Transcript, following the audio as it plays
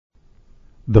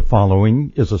The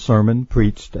following is a sermon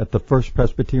preached at the First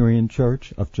Presbyterian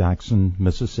Church of Jackson,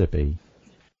 Mississippi.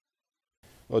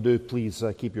 Well, do please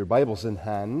keep your Bibles in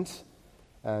hand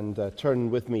and turn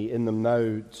with me in them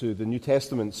now to the New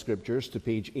Testament Scriptures, to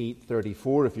page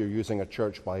 834 if you're using a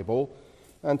church Bible,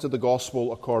 and to the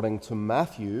Gospel according to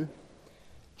Matthew,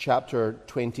 chapter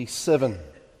 27.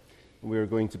 We're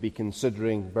going to be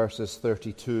considering verses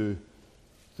 32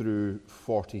 through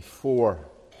 44.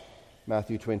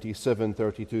 Matthew 27,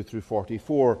 32 through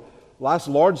 44. Last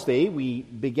Lord's Day, we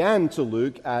began to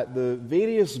look at the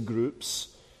various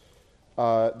groups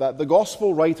that the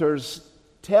Gospel writers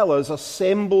tell us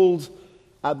assembled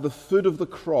at the foot of the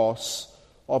cross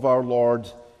of our Lord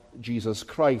Jesus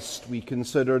Christ. We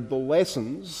considered the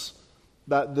lessons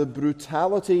that the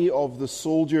brutality of the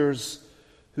soldiers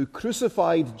who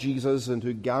crucified Jesus and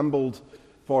who gambled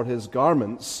for his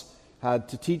garments had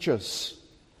to teach us.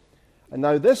 And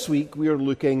now this week we are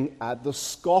looking at the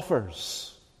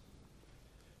scoffers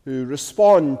who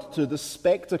respond to the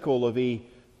spectacle of a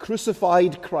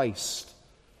crucified Christ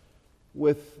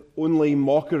with only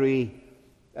mockery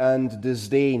and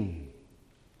disdain.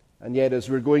 And yet, as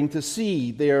we're going to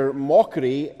see, their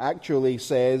mockery actually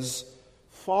says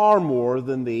far more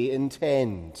than they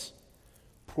intend,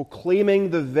 proclaiming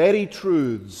the very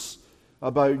truths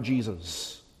about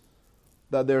Jesus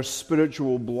that their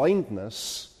spiritual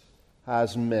blindness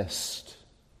has missed.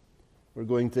 We're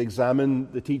going to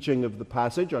examine the teaching of the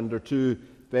passage under two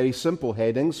very simple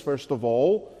headings. First of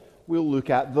all, we'll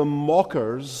look at the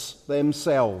mockers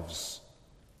themselves.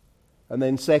 And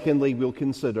then secondly, we'll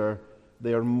consider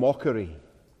their mockery.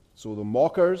 So the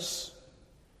mockers,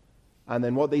 and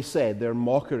then what they said, their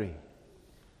mockery.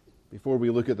 Before we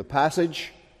look at the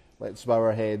passage, let's bow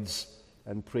our heads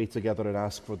and pray together and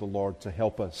ask for the Lord to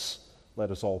help us. Let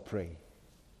us all pray.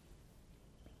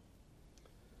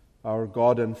 Our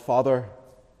God and Father,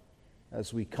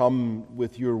 as we come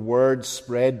with your word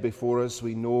spread before us,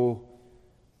 we know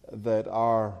that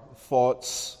our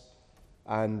thoughts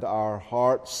and our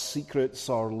heart's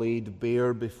secrets are laid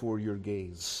bare before your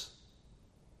gaze.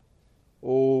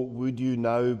 Oh, would you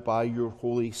now, by your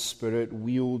Holy Spirit,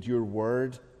 wield your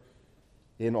word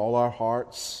in all our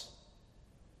hearts,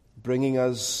 bringing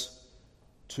us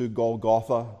to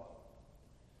Golgotha,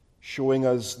 showing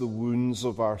us the wounds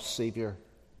of our Savior,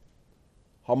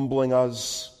 humbling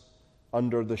us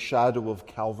under the shadow of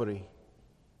Calvary,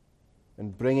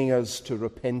 and bringing us to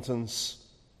repentance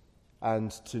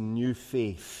and to new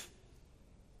faith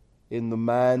in the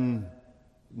man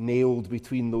nailed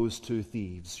between those two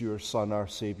thieves, your Son, our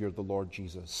Savior, the Lord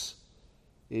Jesus,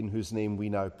 in whose name we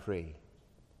now pray.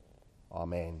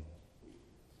 Amen.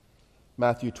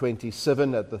 Matthew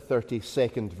 27 at the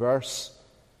 32nd verse.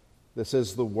 This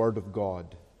is the word of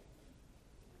God.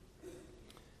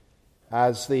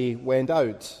 As they went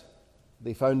out,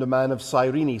 they found a man of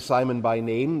Cyrene, Simon by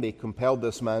name. They compelled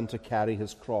this man to carry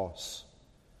his cross.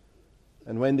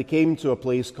 And when they came to a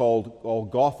place called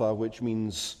Golgotha, which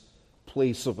means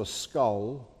place of a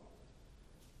skull,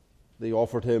 they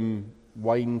offered him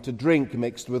wine to drink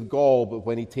mixed with gall, but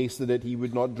when he tasted it, he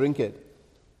would not drink it.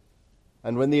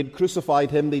 And when they had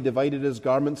crucified him, they divided his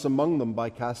garments among them by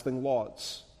casting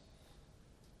lots.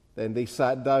 Then they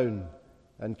sat down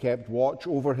and kept watch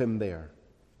over him there.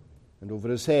 And over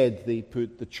his head they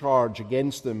put the charge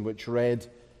against him, which read,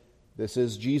 "This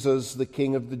is Jesus, the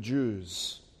King of the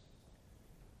Jews."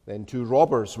 Then two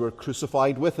robbers were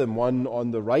crucified with him, one on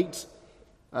the right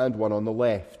and one on the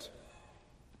left.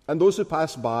 And those who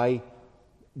passed by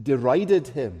derided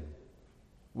him,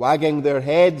 wagging their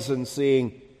heads and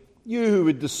saying, "You who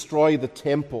would destroy the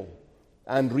temple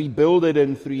and rebuild it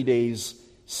in 3 days,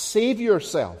 save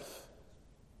yourself.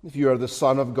 If you are the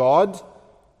Son of God,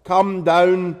 come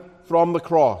down from the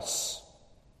cross."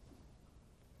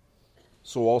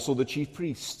 So also the chief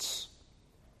priests,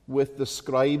 with the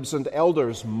scribes and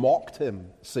elders, mocked him,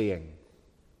 saying,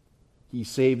 "He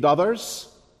saved others.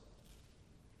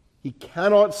 He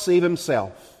cannot save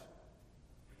himself.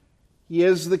 He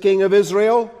is the King of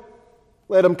Israel.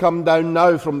 Let him come down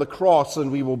now from the cross,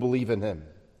 and we will believe in him.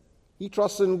 He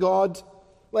trusts in God.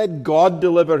 Let God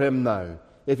deliver him now,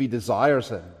 if he desires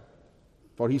him.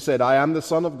 For he said, 'I am the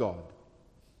Son of God.'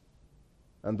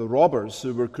 And the robbers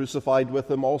who were crucified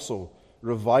with him also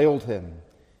reviled him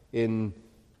in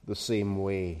the same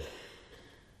way."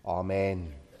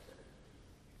 Amen.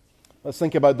 Let's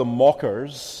think about the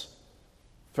mockers.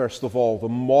 First of all, the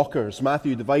mockers.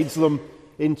 Matthew divides them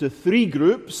into three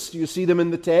groups. You see them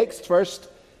in the text. First,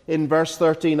 in verse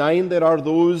 39, there are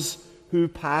those who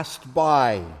passed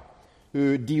by,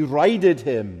 who derided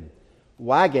him,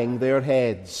 wagging their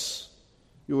heads.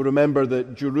 You'll remember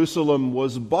that Jerusalem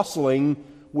was bustling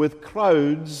with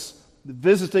crowds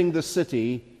visiting the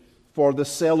city for the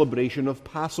celebration of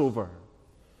Passover.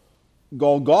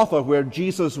 Golgotha, where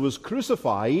Jesus was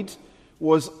crucified,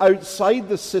 was outside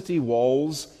the city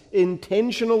walls,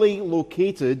 intentionally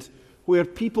located where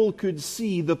people could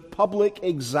see the public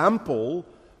example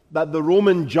that the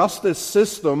Roman justice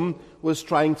system was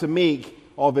trying to make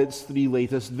of its three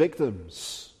latest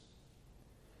victims.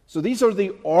 So these are the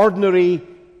ordinary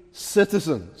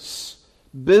citizens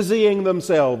busying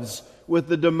themselves with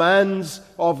the demands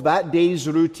of that day's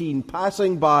routine,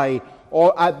 passing by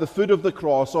or at the foot of the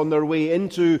cross on their way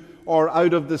into or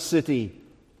out of the city.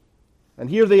 And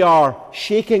here they are,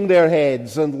 shaking their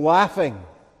heads and laughing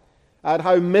at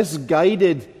how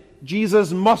misguided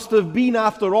Jesus must have been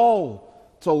after all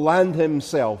to land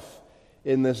himself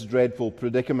in this dreadful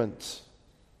predicament.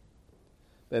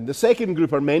 Then the second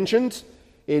group are mentioned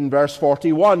in verse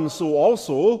 41. So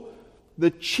also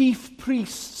the chief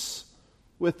priests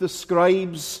with the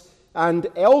scribes and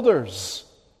elders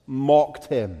mocked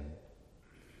him.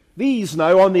 These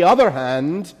now, on the other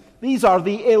hand, these are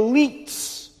the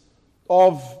elites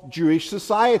of Jewish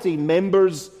society,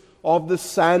 members of the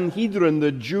Sanhedrin,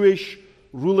 the Jewish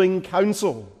ruling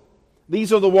council.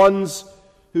 These are the ones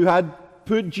who had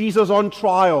put Jesus on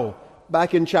trial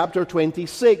back in chapter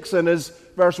 26. And as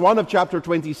verse 1 of chapter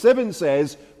 27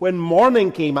 says, when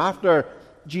morning came after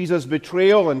Jesus'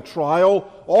 betrayal and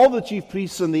trial, all the chief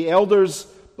priests and the elders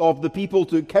of the people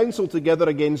took counsel together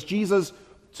against Jesus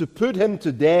to put him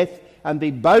to death, and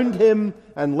they bound him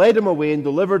and led him away and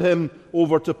delivered him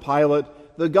over to Pilate,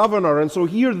 the governor. And so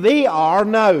here they are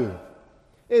now.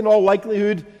 In all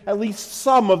likelihood, at least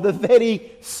some of the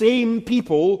very same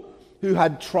people who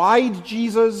had tried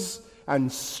Jesus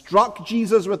and struck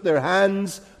Jesus with their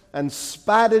hands and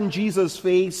spat in Jesus'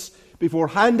 face before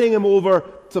handing him over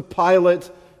to Pilate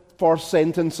for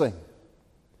sentencing.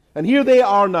 And here they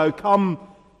are now, come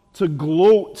to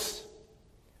gloat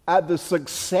at the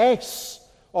success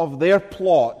of their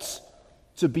plot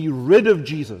to be rid of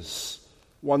Jesus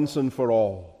once and for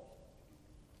all.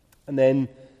 And then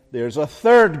there's a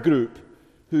third group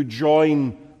who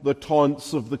join the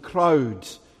taunts of the crowd.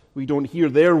 We don't hear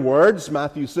their words.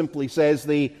 Matthew simply says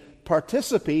they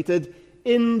participated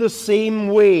in the same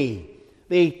way.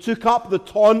 They took up the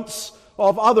taunts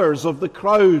of others, of the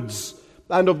crowds,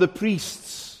 and of the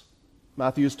priests.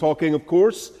 Matthew's talking, of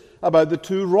course, about the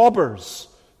two robbers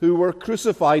who were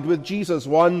crucified with Jesus,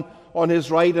 one on his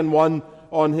right and one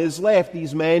on his left.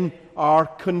 These men are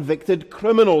convicted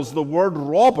criminals. The word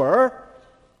robber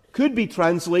could be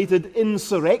translated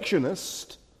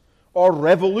insurrectionist or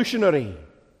revolutionary.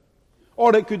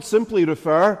 Or it could simply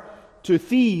refer to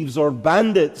thieves or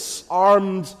bandits,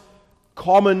 armed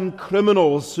common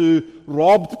criminals who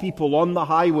robbed people on the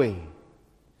highway.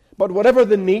 But whatever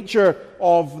the nature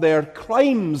of their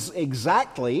crimes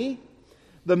exactly,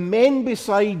 the men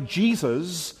beside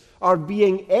Jesus are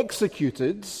being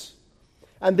executed,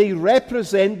 and they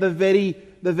represent the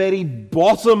very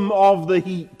bottom of the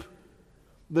heap,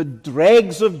 the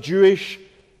dregs of Jewish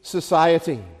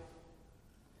society.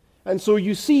 And so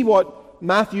you see what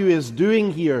Matthew is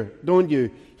doing here, don't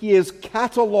you? He is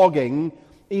cataloging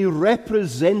a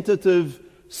representative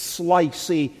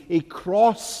slice, a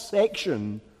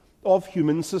cross-section of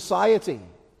human society.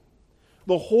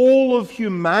 The whole of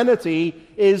humanity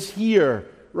is here,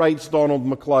 writes Donald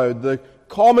MacLeod. The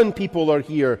common people are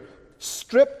here,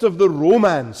 stripped of the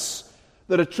romance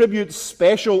that attributes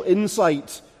special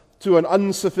insight to an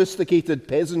unsophisticated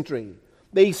peasantry.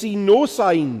 They see no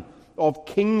sign of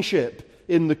kingship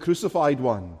in the crucified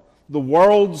one. The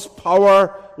world's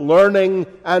power, learning,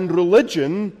 and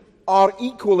religion are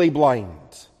equally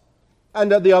blind.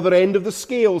 And at the other end of the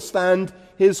scale stand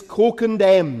his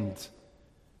co-condemned.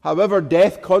 However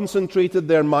death concentrated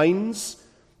their minds,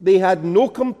 they had no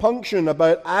compunction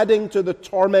about adding to the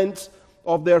torment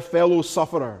of their fellow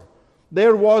sufferer.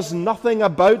 There was nothing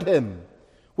about him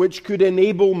which could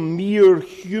enable mere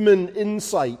human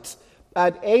insight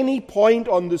at any point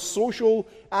on the social,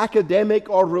 academic,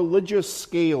 or religious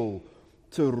scale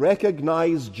to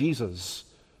recognize Jesus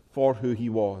for who he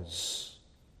was.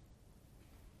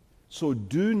 So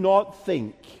do not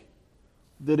think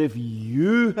that if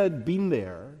you had been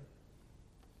there,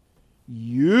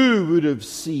 you would have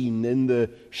seen in the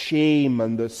shame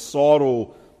and the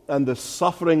sorrow and the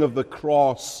suffering of the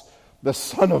cross the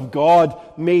Son of God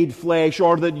made flesh,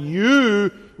 or that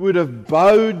you would have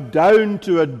bowed down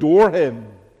to adore him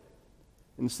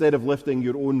instead of lifting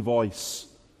your own voice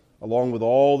along with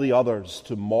all the others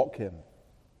to mock him.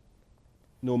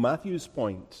 No, Matthew's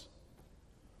point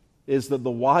is that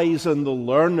the wise and the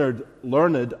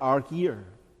learned are here.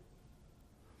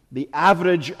 The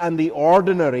average and the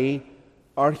ordinary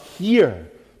are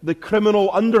here. The criminal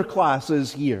underclass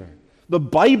is here. The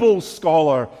Bible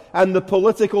scholar and the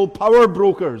political power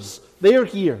brokers, they're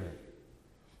here.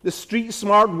 The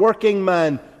street-smart working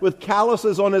man with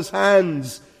calluses on his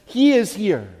hands, he is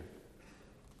here.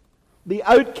 The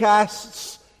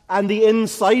outcasts and the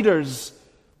insiders,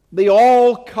 they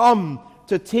all come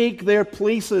to take their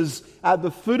places at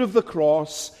the foot of the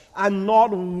cross, and not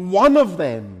one of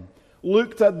them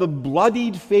looked at the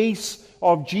bloodied face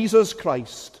of Jesus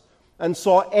Christ and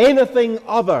saw anything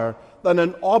other than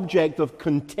an object of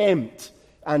contempt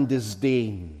and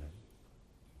disdain.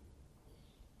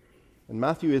 And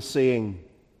Matthew is saying,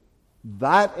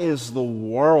 that is the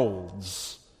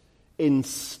world's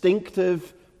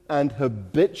instinctive and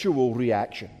habitual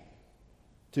reaction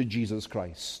to Jesus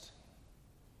Christ.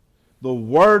 The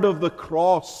word of the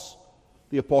cross,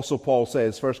 the Apostle Paul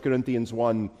says, 1 Corinthians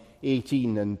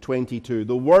 1:18 and 22,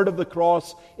 the word of the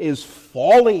cross is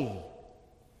folly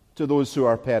to those who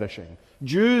are perishing.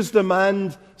 Jews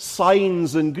demand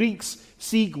signs and Greeks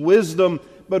seek wisdom,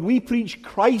 but we preach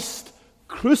Christ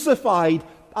crucified,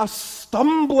 a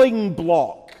stumbling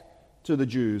block to the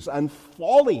Jews and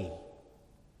folly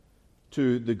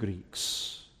to the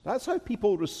Greeks. That's how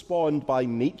people respond by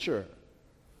nature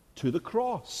to the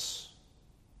cross.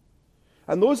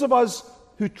 And those of us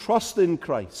who trust in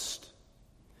Christ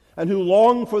and who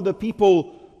long for the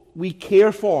people we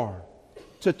care for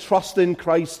to trust in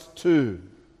Christ too,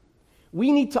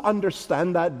 we need to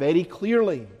understand that very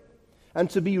clearly and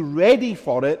to be ready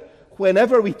for it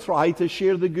whenever we try to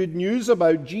share the good news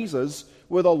about Jesus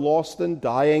with a lost and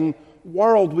dying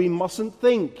world. We mustn't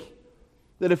think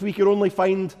that if we could only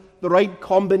find the right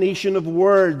combination of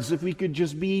words, if we could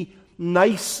just be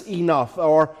nice enough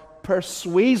or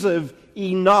persuasive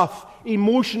enough,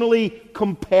 emotionally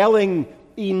compelling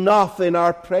enough in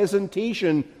our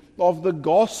presentation of the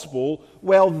gospel,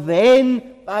 well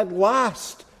then, at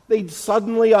last, they'd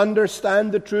suddenly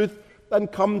understand the truth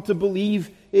and come to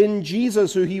believe in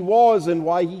Jesus, who he was and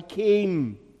why he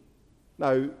came.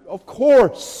 Now, of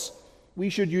course, we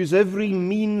should use every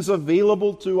means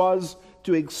available to us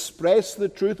to express the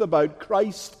truth about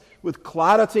Christ with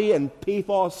clarity and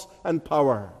pathos and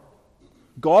power.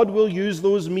 God will use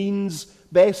those means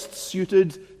best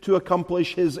suited to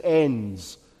accomplish his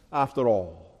ends, after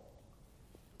all.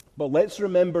 But let's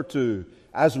remember too,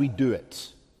 as we do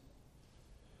it,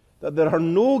 that there are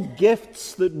no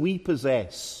gifts that we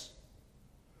possess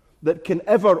that can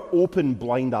ever open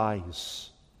blind eyes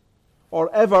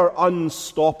or ever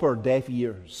unstop our deaf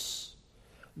ears.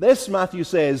 This, Matthew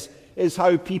says, is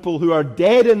how people who are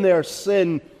dead in their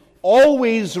sin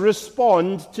always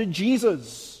respond to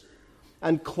Jesus.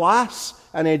 And class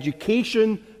and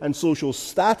education and social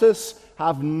status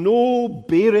have no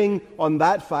bearing on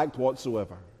that fact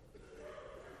whatsoever.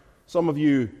 Some of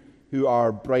you who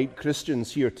are bright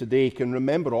Christians here today can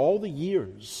remember all the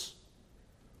years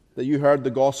that you heard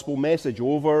the gospel message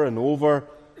over and over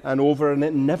and over, and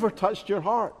it never touched your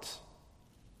heart.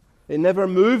 It never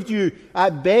moved you.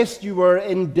 At best, you were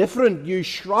indifferent. You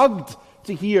shrugged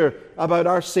to hear about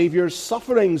our Savior's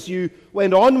sufferings. You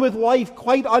went on with life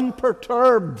quite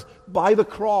unperturbed by the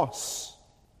cross.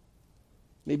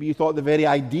 Maybe you thought the very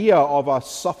idea of a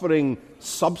suffering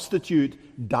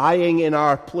substitute dying in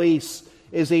our place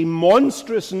is a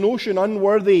monstrous notion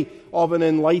unworthy of an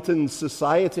enlightened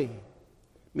society.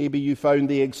 Maybe you found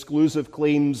the exclusive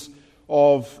claims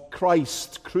of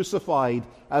Christ crucified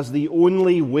as the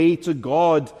only way to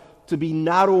God to be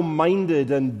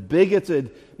narrow-minded and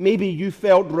bigoted. Maybe you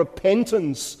felt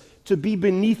repentance to be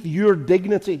beneath your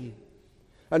dignity,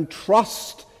 and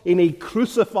trust in a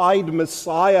crucified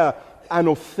Messiah an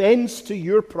offense to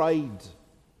your pride.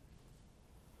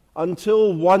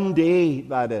 Until one day,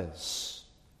 that is,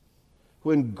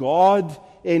 when God,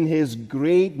 in his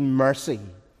great mercy,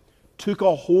 took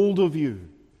a hold of you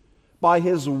by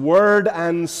his word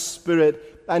and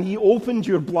spirit, and he opened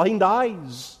your blind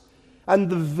eyes, and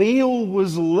the veil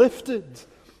was lifted,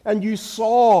 and you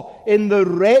saw in the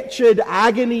wretched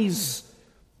agonies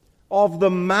of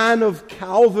the man of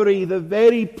Calvary the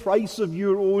very price of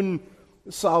your own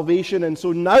salvation. And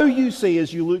so now you say,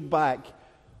 as you look back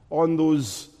on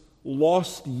those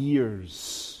lost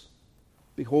years,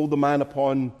 behold the man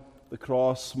upon the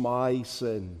cross, my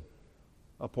sin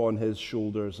upon his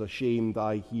shoulders. Ashamed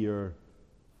I hear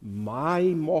my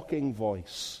mocking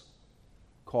voice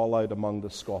call out among the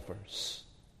scoffers.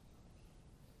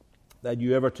 That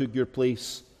you ever took your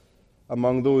place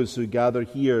among those who gather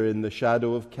here in the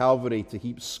shadow of Calvary to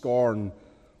heap scorn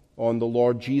on the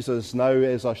Lord Jesus now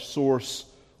is a source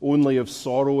only of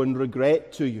sorrow and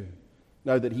regret to you.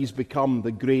 now that he's become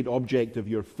the great object of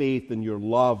your faith and your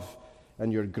love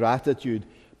and your gratitude.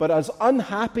 But as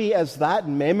unhappy as that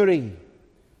memory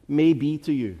may be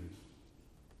to you,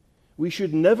 we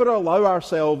should never allow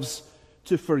ourselves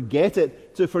to forget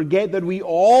it, to forget that we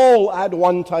all at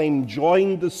one time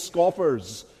joined the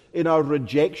scoffers in our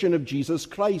rejection of Jesus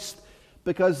Christ,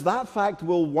 because that fact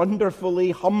will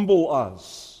wonderfully humble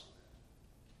us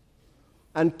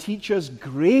and teach us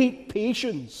great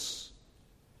patience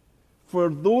for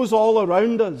those all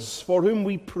around us, for whom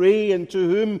we pray and to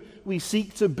whom we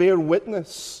seek to bear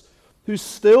witness, who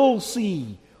still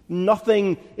see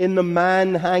nothing in the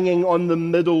man hanging on the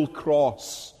middle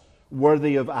cross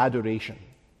worthy of adoration.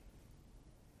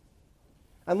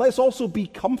 And let's also be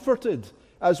comforted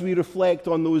as we reflect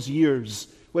on those years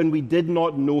when we did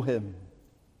not know him,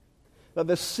 that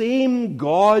the same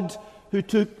God who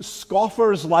took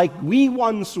scoffers like we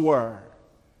once were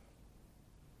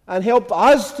and helped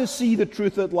us to see the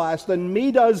truth at last and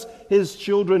made us his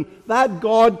children, that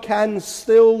God can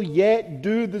still yet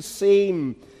do the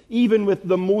same, even with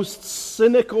the most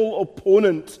cynical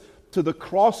opponent to the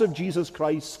cross of Jesus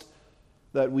Christ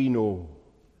that we know.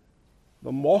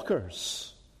 The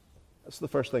mockers. That's the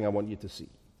first thing I want you to see.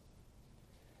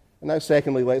 And now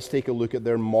secondly, let's take a look at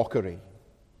their mockery,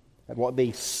 at what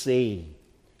they say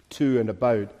to and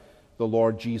about the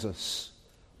Lord Jesus.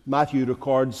 Matthew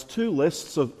records two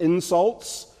lists of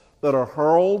insults that are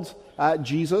hurled at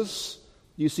Jesus.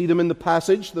 You see them in the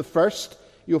passage. The first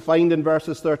you'll find in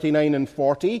verses 39 and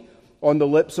 40 on the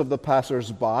lips of the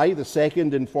passers-by. The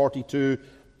second in 42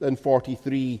 and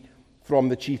 43 from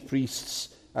the chief priests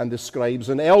and the scribes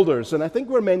and elders. And I think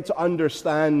we're meant to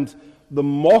understand the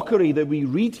mockery that we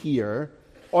read here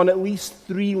on at least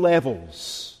three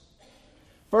levels.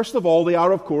 First of all, they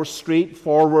are, of course,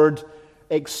 straightforward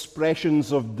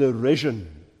expressions of derision.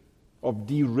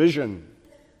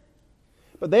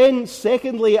 But then,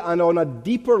 secondly, and on a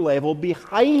deeper level,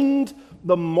 behind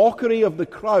the mockery of the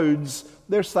crowds,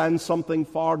 there stands something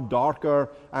far darker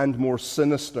and more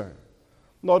sinister.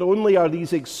 Not only are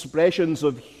these expressions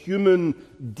of human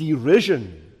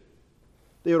derision,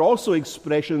 they are also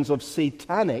expressions of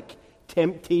satanic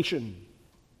temptation.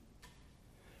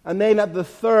 And then at the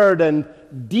third and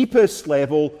deepest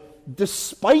level,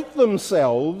 despite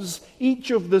themselves,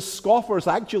 each of the scoffers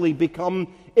actually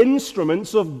become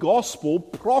instruments of gospel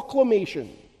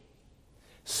proclamation,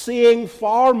 saying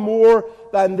far more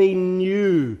than they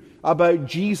knew about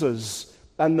Jesus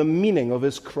and the meaning of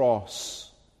his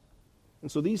cross.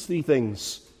 And so these three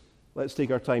things, let's take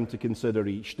our time to consider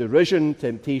each: derision,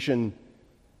 temptation,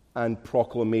 and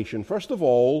proclamation. First of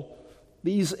all,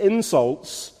 these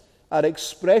insults are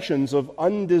expressions of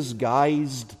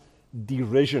undisguised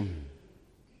derision.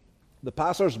 The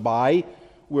passers-by,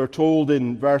 we're told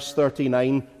in verse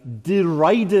 39,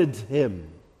 derided him.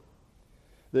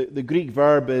 The Greek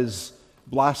verb is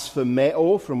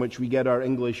blasphemeo, from which we get our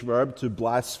English verb to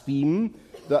blaspheme.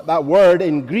 That word,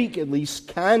 in Greek at least,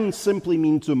 can simply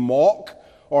mean to mock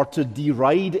or to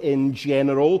deride in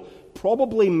general.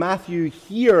 Probably Matthew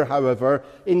here, however,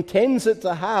 intends it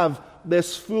to have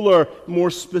this fuller, more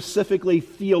specifically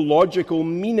theological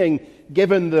meaning,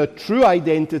 given the true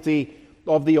identity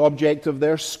of the object of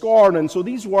their scorn. And so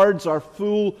these words are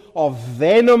full of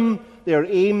venom. They're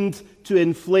aimed to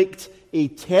inflict a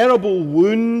terrible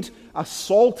wound,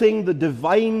 assaulting the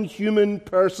divine human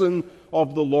person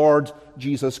of the Lord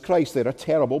Jesus Christ. They're a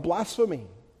terrible blasphemy.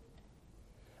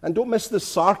 And don't miss the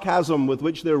sarcasm with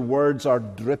which their words are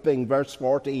dripping. Verse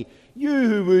 40, you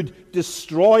who would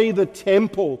destroy the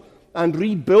temple and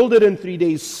rebuild it in 3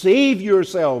 days, save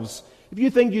yourselves. If you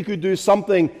think you could do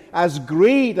something as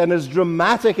great and as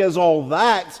dramatic as all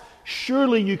that,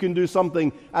 surely you can do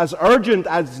something as urgent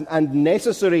and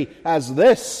necessary as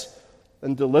this,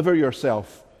 and deliver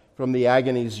yourself from the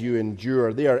agonies you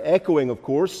endure. They are echoing, of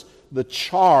course, the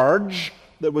charge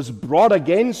that was brought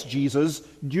against Jesus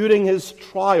during his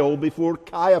trial before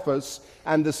Caiaphas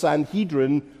and the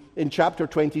Sanhedrin in chapter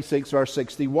 26, verse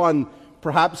 61.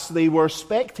 Perhaps they were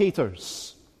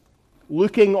spectators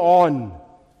looking on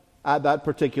at that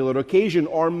particular occasion.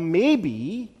 Or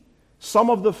maybe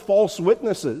some of the false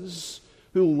witnesses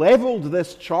who leveled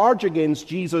this charge against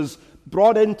Jesus,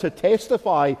 brought in to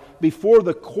testify before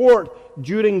the court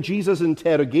during Jesus'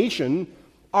 interrogation,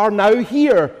 are now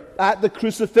here at the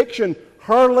crucifixion,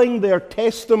 hurling their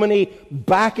testimony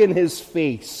back in his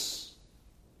face.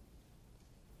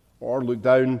 Or look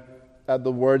down at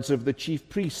the words of the chief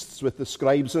priests with the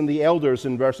scribes and the elders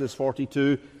in verses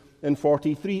 42 and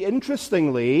 43.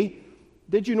 Interestingly,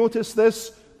 did you notice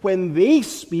this? When they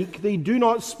speak, they do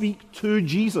not speak to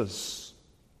Jesus.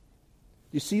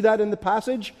 You see that in the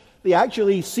passage? They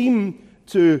actually seem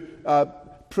to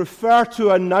prefer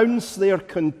to announce their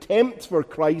contempt for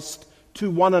Christ to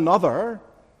one another,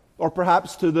 or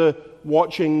perhaps to the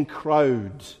watching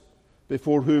crowd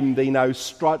before whom they now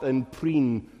strut and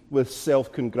preen with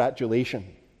self-congratulation.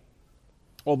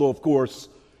 Although, of course,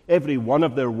 every one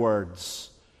of their words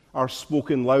are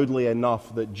spoken loudly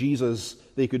enough that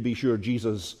they could be sure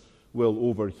Jesus will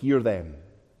overhear them.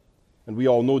 And we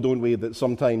all know, don't we, that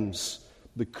sometimes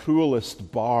the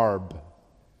cruelest barb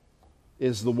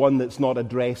is the one that's not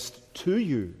addressed to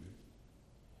you,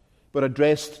 but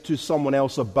addressed to someone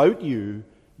else about you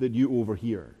that you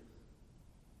overhear.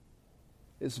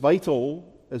 It's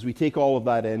vital, as we take all of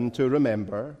that in, to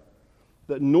remember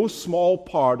that no small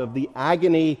part of the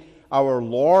agony our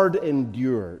Lord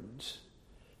endured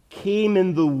came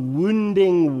in the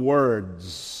wounding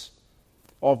words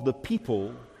of the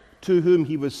people to whom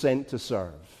he was sent to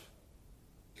serve.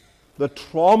 The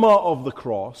trauma of the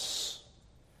cross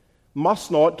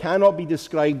cannot be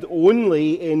described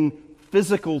only in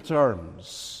physical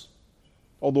terms,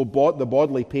 although the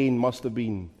bodily pain must have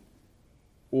been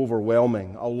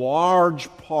overwhelming. A large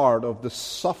part of the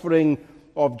suffering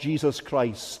of Jesus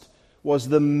Christ was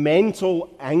the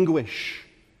mental anguish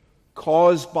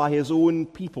caused by his own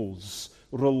people's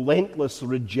relentless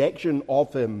rejection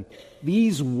of him.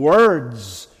 These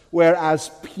words were as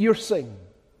piercing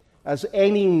as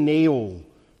any nail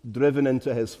driven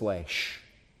into his flesh.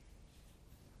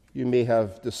 You may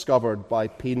have discovered by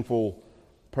painful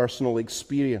personal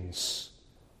experience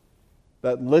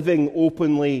that living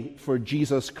openly for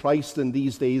Jesus Christ in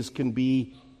these days can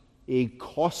be a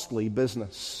costly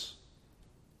business.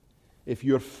 If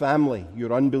your family,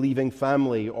 your unbelieving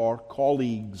family or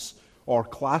colleagues or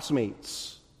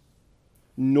classmates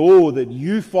know that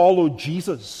you follow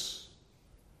Jesus,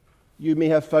 you may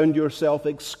have found yourself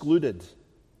excluded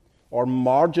or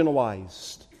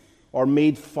marginalized or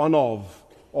made fun of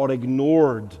or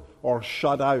ignored or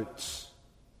shut out.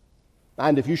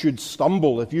 And if you should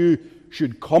stumble, if you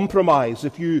should compromise,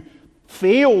 if you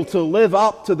fail to live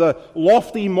up to the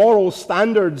lofty moral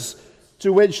standards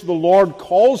to which the Lord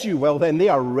calls you, well, then they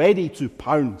are ready to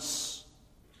pounce,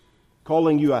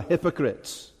 calling you a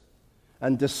hypocrite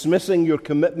and dismissing your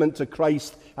commitment to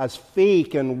Christ as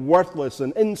fake and worthless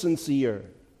and insincere.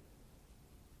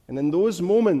 And in those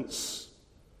moments,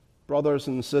 brothers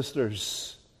and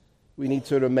sisters, we need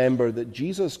to remember that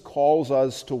Jesus calls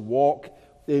us to walk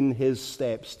in his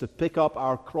steps, to pick up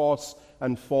our cross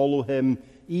and follow him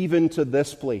even to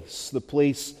this place, the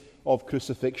place of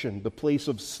crucifixion, the place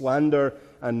of slander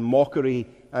and mockery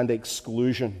and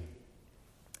exclusion.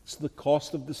 It's the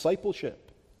cost of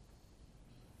discipleship.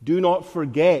 Do not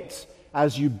forget,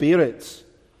 as you bear it,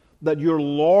 that your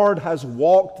Lord has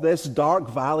walked this dark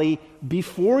valley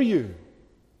before you.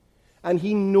 And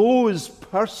he knows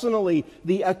personally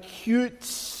the acute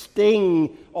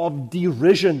sting of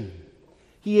derision.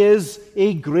 He is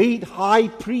a great high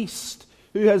priest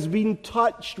who has been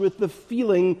touched with the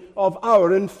feeling of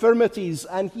our infirmities,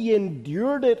 and he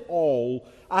endured it all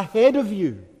ahead of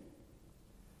you,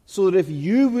 so that if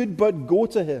you would but go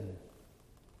to him,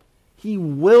 he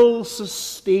will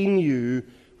sustain you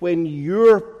when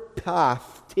your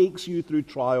path takes you through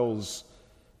trials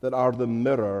that are the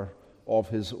mirror of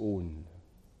his own.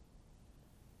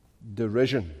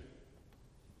 Derision.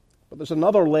 But there's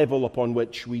another level upon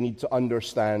which we need to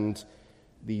understand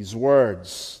these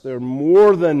words. They're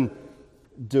more than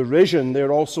derision,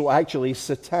 they're also actually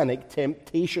satanic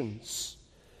temptations.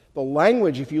 The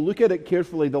language, if you look at it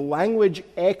carefully, the language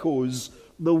echoes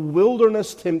the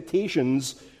wilderness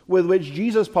temptations with which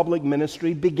Jesus' public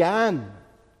ministry began.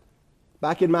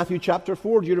 Back in Matthew chapter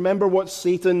 4, do you remember what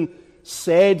Satan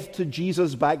said to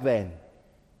Jesus back then?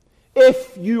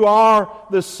 If you are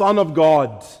the Son of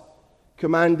God,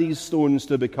 command these stones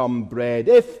to become bread.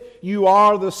 If you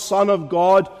are the Son of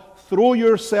God, throw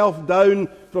yourself down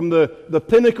from the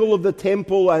pinnacle of the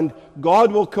temple, and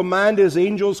God will command his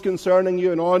angels concerning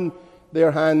you, and on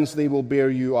their hands they will bear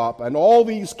you up. And all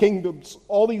these kingdoms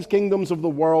of the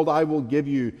world I will give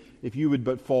you, if you would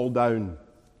but fall down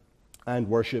and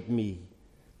worship me.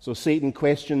 So Satan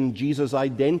questioned Jesus'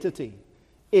 identity.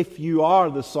 If you are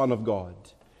the Son of God.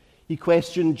 He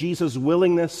questioned Jesus'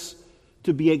 willingness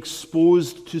to be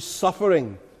exposed to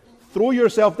suffering. Throw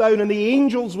yourself down and the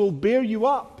angels will bear you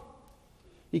up.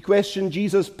 He questioned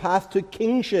Jesus' path to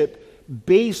kingship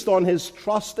based on his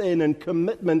trust in and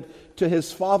commitment to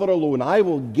his Father alone. I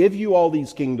will give you all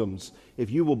these kingdoms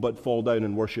if you will but fall down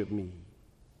and worship me.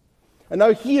 And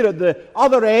now here at the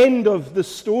other end of the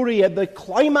story, at the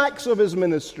climax of his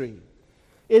ministry,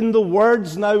 in the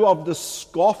words now of the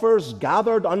scoffers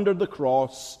gathered under the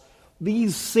cross,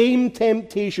 These same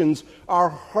temptations are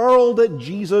hurled at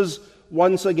Jesus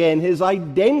once again. His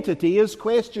identity is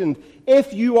questioned.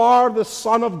 If you are the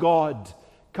Son of God,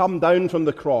 come down from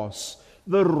the cross.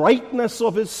 The rightness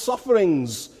of his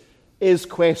sufferings is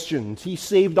questioned. He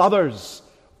saved others.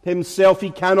 Himself he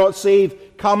cannot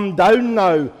save. Come down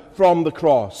now from the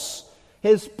cross.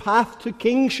 His path to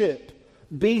kingship,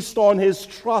 based on his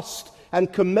trust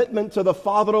and commitment to the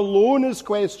Father alone, is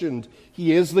questioned.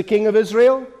 He is the King of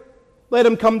Israel. Let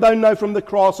him come down now from the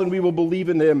cross and we will believe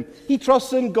in him. He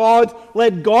trusts in God.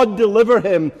 Let God deliver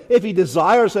him if he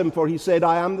desires him, for he said,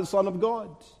 I am the Son of God.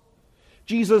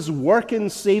 Jesus' work in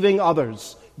saving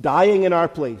others, dying in our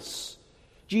place.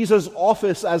 Jesus'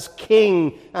 office as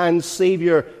King and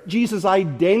Savior. Jesus'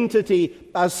 identity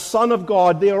as Son of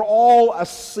God. They are all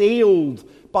assailed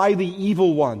by the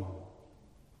evil one.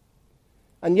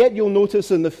 And yet you'll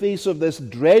notice in the face of this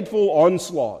dreadful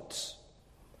onslaught,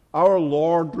 our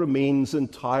Lord remains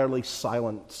entirely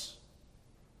silent.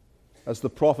 As the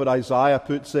prophet Isaiah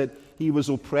puts it, he was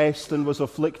oppressed and was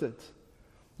afflicted,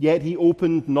 yet he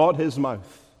opened not his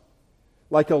mouth.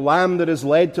 Like a lamb that is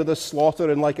led to the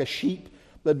slaughter, and like a sheep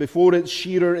that before its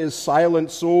shearer is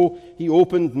silent, so he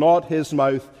opened not his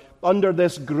mouth. Under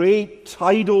this great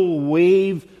tidal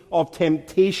wave of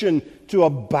temptation to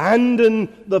abandon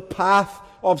the path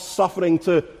of suffering,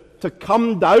 to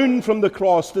come down from the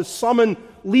cross, to summon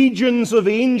legions of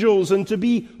angels and to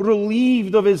be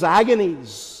relieved of his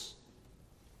agonies.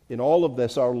 In all of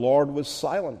this, our Lord was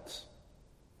silent,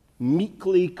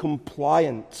 meekly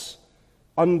compliant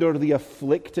under the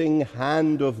afflicting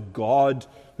hand of God,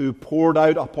 who poured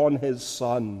out upon his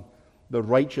Son the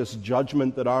righteous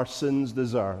judgment that our sins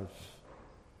deserve.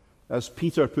 As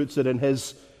Peter puts it in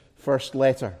his first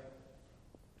letter,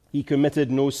 he committed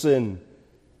no sin,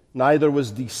 neither was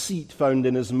deceit found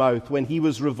in his mouth. When he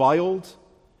was reviled,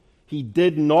 he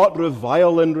did not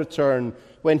revile in return.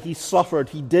 When he suffered,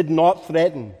 he did not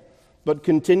threaten, but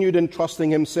continued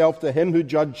entrusting himself to him who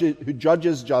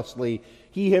judges justly.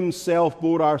 He himself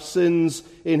bore our sins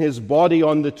in his body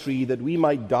on the tree, that we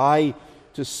might die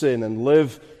to sin and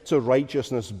live to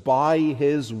righteousness. By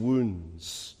his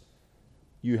wounds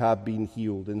you have been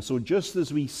healed. And so just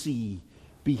as we see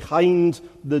behind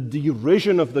the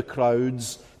derision of the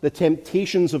crowds the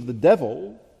temptations of the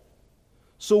devil,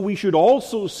 so we should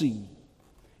also see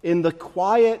in the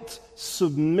quiet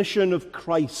submission of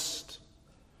Christ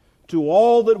to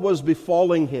all that was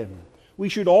befalling him, we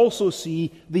should also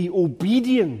see the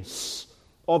obedience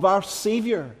of our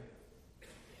Savior.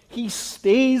 He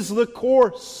stays the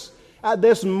course at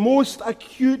this most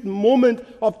acute moment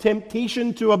of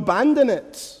temptation to abandon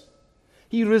it.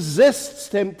 He resists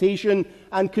temptation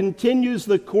and continues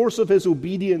the course of his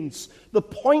obedience. The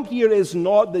point here is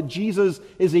not that Jesus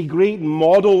is a great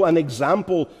model and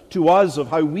example to us of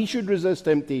how we should resist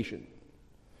temptation.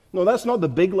 No, that's not the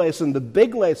big lesson. The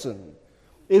big lesson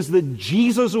is that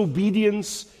Jesus'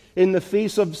 obedience in the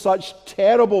face of such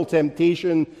terrible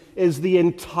temptation is the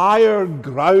entire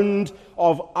ground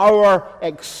of our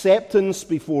acceptance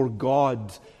before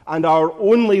God and our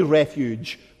only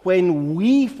refuge when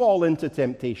we fall into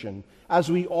temptation,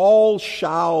 as we all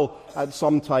shall at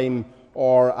some time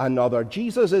or another.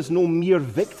 Jesus is no mere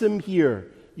victim here,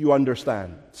 you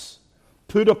understand.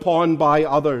 Put upon by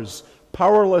others,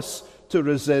 powerless to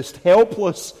resist,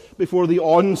 helpless before the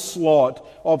onslaught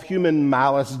of human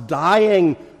malice,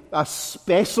 dying a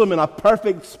specimen, a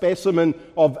perfect specimen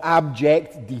of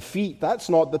abject defeat. That's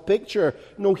not the picture.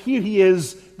 No, here he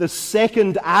is, the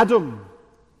second Adam,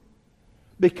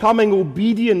 becoming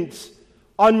obedient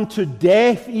unto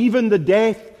death, even the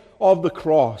death of the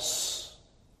cross.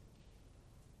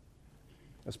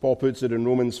 As Paul puts it in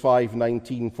Romans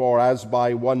 5:19, for as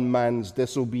by one man's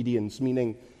disobedience,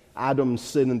 meaning Adam's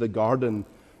sin in the garden,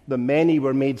 the many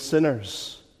were made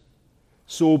sinners,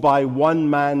 so by one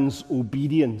man's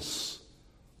obedience,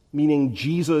 meaning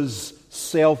Jesus'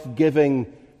 self-giving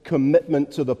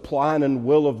commitment to the plan and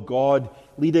will of God,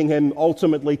 leading him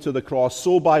ultimately to the cross,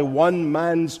 so by one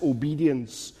man's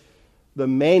obedience, the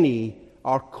many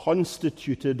are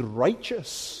constituted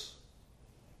righteous.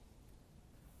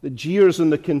 The jeers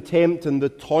and the contempt and the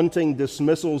taunting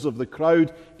dismissals of the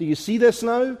crowd, do you see this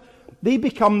now? They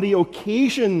become the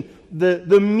occasion,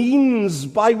 the means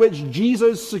by which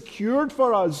Jesus secured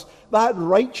for us that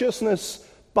righteousness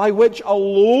by which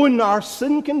alone our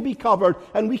sin can be covered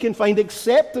and we can find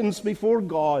acceptance before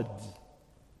God.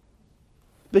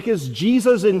 Because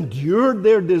Jesus endured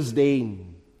their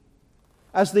disdain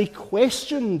as they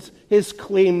questioned his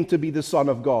claim to be the Son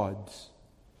of God.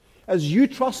 As you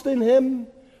trust in him,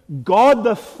 God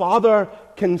the Father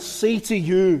can say to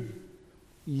you,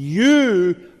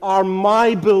 You are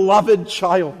my beloved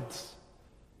child,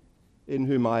 in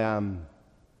whom I am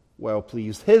well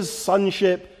pleased. His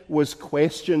sonship was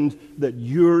questioned that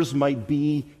yours might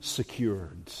be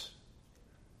secured.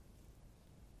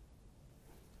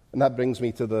 And that brings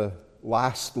me to the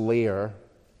last layer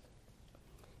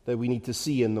that we need to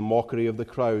see in the mockery of the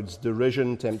crowds: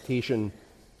 derision, temptation,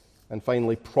 and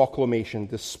finally proclamation.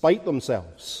 Despite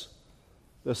themselves,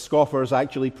 the scoffers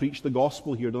actually preach the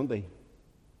gospel here, don't they?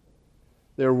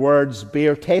 Their words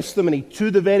bear testimony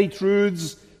to the very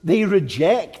truths they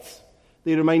reject.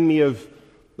 They remind me of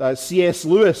C.S.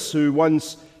 Lewis, who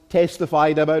once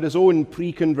testified about his own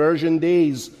pre-conversion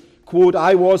days. Quote,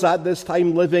 "I was at this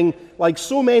time living, like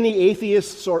so many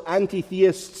atheists or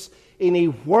anti-theists, in a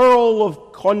whirl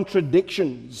of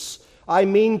contradictions. I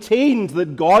maintained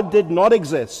that God did not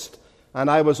exist, and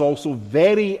I was also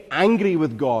very angry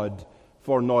with God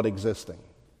for not existing."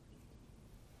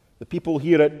 The people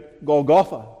here at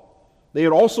Golgotha, they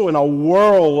are also in a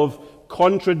whirl of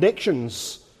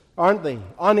contradictions, aren't they?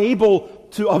 Unable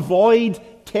to avoid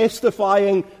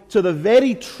testifying to the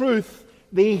very truth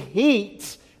they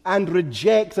hate and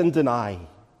reject and deny.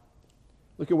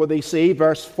 Look at what they say,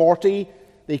 verse 40.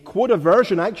 They quote a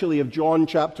version actually of John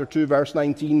chapter 2, verse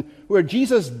 19, where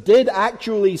Jesus did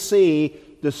actually say,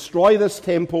 "Destroy this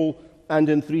temple, and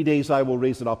in 3 days I will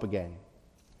raise it up again."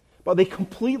 But they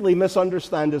completely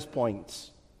misunderstand his points.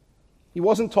 He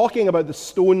wasn't talking about the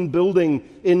stone building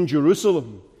in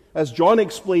Jerusalem. As John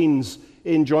explains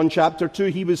in John chapter 2,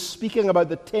 he was speaking about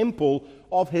the temple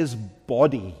of his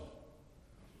body.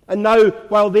 And now,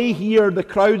 while they hear the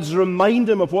crowds remind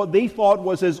him of what they thought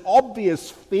was his obvious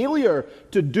failure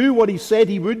to do what he said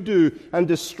he would do and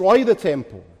destroy the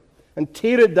temple and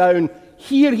tear it down,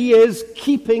 here he is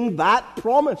keeping that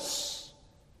promise.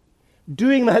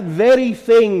 Doing that very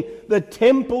thing. The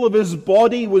temple of his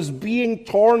body was being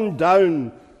torn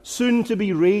down, soon to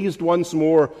be raised once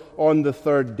more on the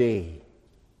third day.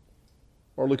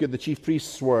 Or look at the chief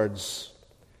priest's words.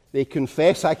 They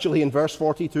confess actually in verse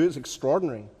 42, it's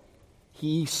extraordinary.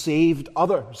 He saved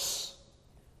others.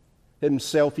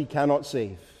 Himself he cannot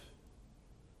save.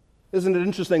 Isn't it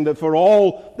interesting that for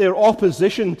all their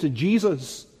opposition to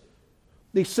Jesus,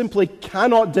 they simply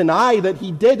cannot deny that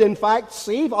he did in fact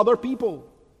save other people?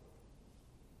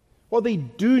 What they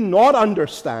do not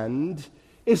understand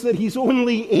is that he's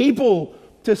only able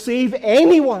to save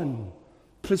anyone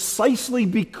precisely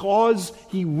because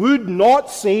he would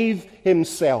not save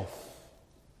himself.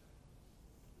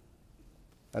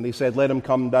 And they said, "Let him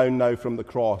come down now from the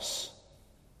cross,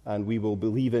 and we will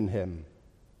believe in him."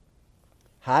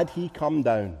 Had he come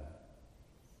down,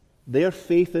 their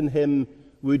faith in him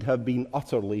would have been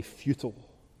utterly futile.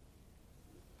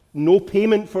 No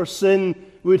payment for sin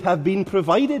would have been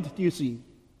provided, do you see?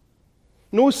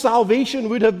 No salvation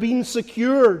would have been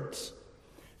secured.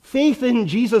 Faith in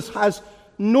Jesus has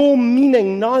no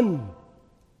meaning, none,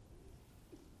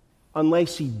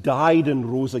 unless he died and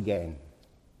rose again.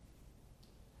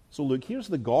 So look, here's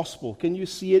the gospel. Can you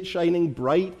see it shining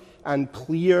bright and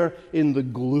clear in the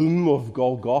gloom of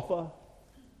Golgotha?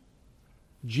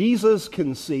 Jesus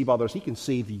can save others. He can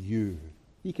save you.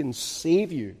 He can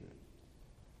save you.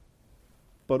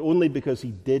 But only because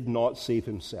he did not save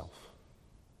himself.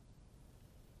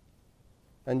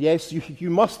 And yes, you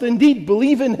must indeed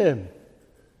believe in him.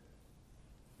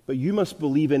 But you must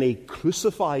believe in a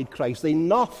crucified Christ.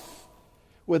 Enough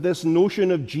with this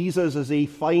notion of Jesus as a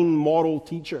fine moral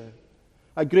teacher,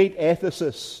 a great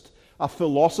ethicist, a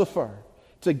philosopher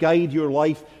to guide your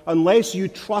life. Unless you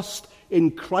trust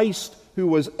in Christ who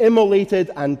was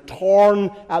immolated and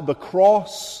torn at the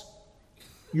cross,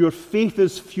 your faith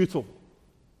is futile.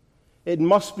 It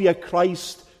must be a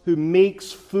Christ who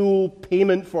makes full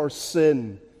payment for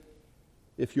sin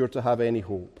if you're to have any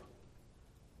hope.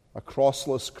 A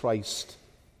crossless Christ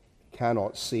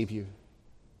cannot save you.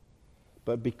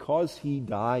 But because he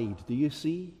died, do you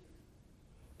see?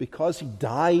 Because he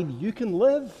died, you can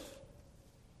live.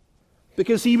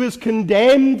 Because he was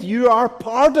condemned, you are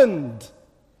pardoned.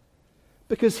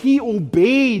 Because he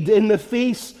obeyed in the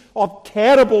face of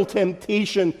terrible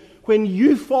temptation. When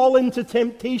you fall into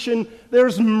temptation,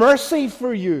 there's mercy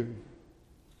for you.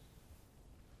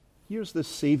 Here's the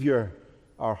Savior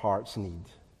our hearts need.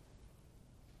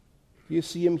 You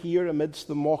see him here amidst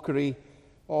the mockery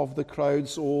of the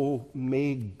crowds. Oh,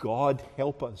 may God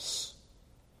help us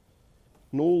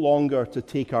no longer to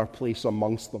take our place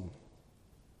amongst them,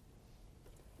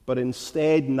 but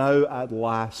instead now at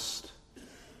last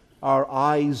our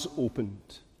eyes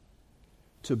opened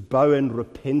to bow in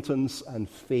repentance and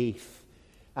faith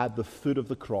at the foot of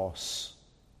the cross,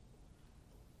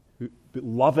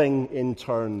 loving in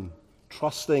turn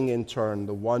trusting in turn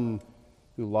the one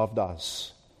who loved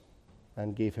us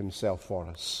and gave himself for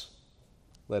us.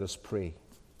 Let us pray.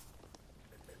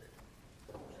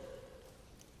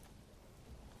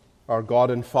 Our God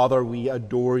and Father, we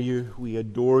adore you. We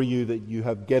adore you that you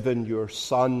have given your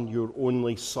Son, your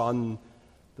only Son,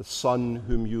 the Son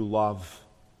whom you love,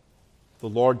 the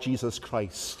Lord Jesus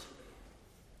Christ,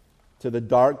 to the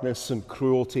darkness and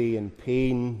cruelty and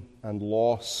pain and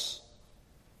loss,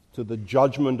 to the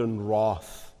judgment and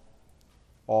wrath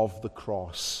of the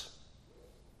cross,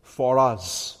 for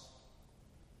us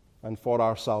and for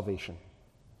our salvation.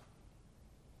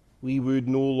 We would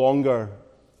no longer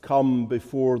come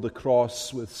before the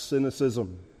cross with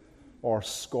cynicism or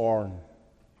scorn,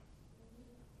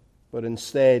 but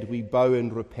instead we bow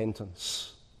in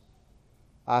repentance,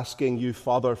 asking you,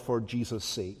 Father, for Jesus'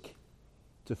 sake,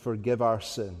 to forgive our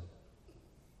sin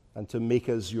and to make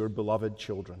us your beloved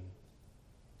children.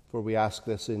 For we ask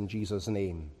this in Jesus'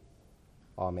 name.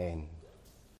 Amen.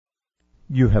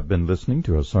 You have been listening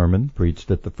to a sermon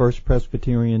preached at the First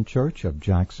Presbyterian Church of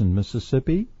Jackson,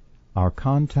 Mississippi. Our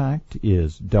contact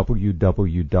is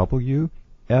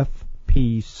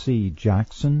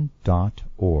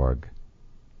www.fpcjackson.org.